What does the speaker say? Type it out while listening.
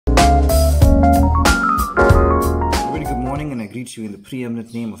and I greet you in the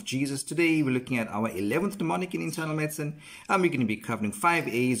preeminent name of Jesus. Today we're looking at our 11th mnemonic in internal medicine, and we're going to be covering 5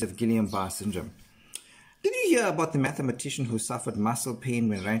 A's of Guillian-Barre syndrome. Did you hear about the mathematician who suffered muscle pain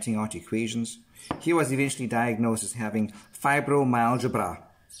when writing out equations? He was eventually diagnosed as having fibromyalgia.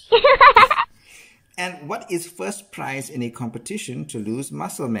 And what is first prize in a competition to lose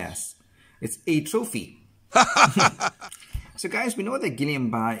muscle mass? It's a trophy. So guys, we know that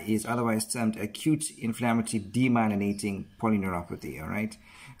Guillain-Barre is otherwise termed acute inflammatory demyelinating polyneuropathy, all right?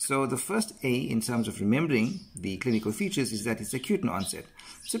 So the first A in terms of remembering the clinical features is that it's acute in onset,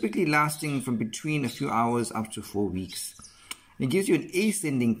 typically lasting from between a few hours up to 4 weeks. It gives you an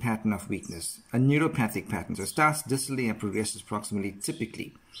ascending pattern of weakness, a neuropathic pattern, so it starts distally and progresses proximally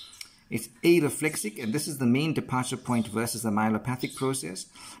typically. It's areflexic, and this is the main departure point versus the myelopathic process,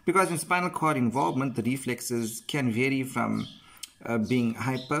 because in spinal cord involvement, the reflexes can vary from being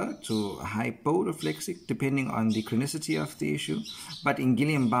hyper to hyporeflexic, depending on the chronicity of the issue. But in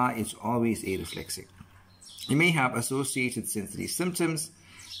Guillain-Barre, it's always areflexic. You may have associated sensory symptoms,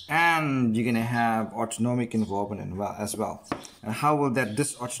 and you're going to have autonomic involvement as well. And how will that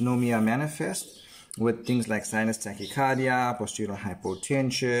dysautonomia manifest? With things like sinus tachycardia, postural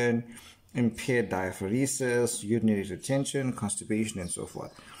hypotension, impaired diaphoresis, urinary retention, constipation, and so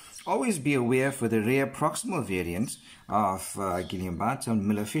forth. Always be aware for the rare proximal variant of Guillain-Barre, termed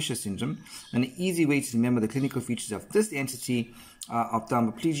Miller-Fisher syndrome. An easy way to remember the clinical features of this entity are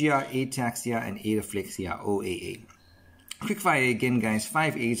ophthalmoplegia, ataxia, and areflexia, OAA. Quickfire again, guys.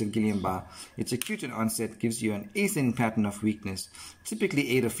 5 A's of Guillain-Barre. It's acute in onset, gives you an ascending pattern of weakness, typically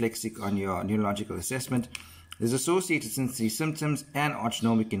areflexic on your neurological assessment. There's associated sensory symptoms and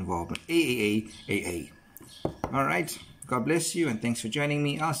autonomic involvement. AA. All right. God bless you, and thanks for joining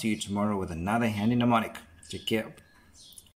me. I'll see you tomorrow with another handy mnemonic. Take care.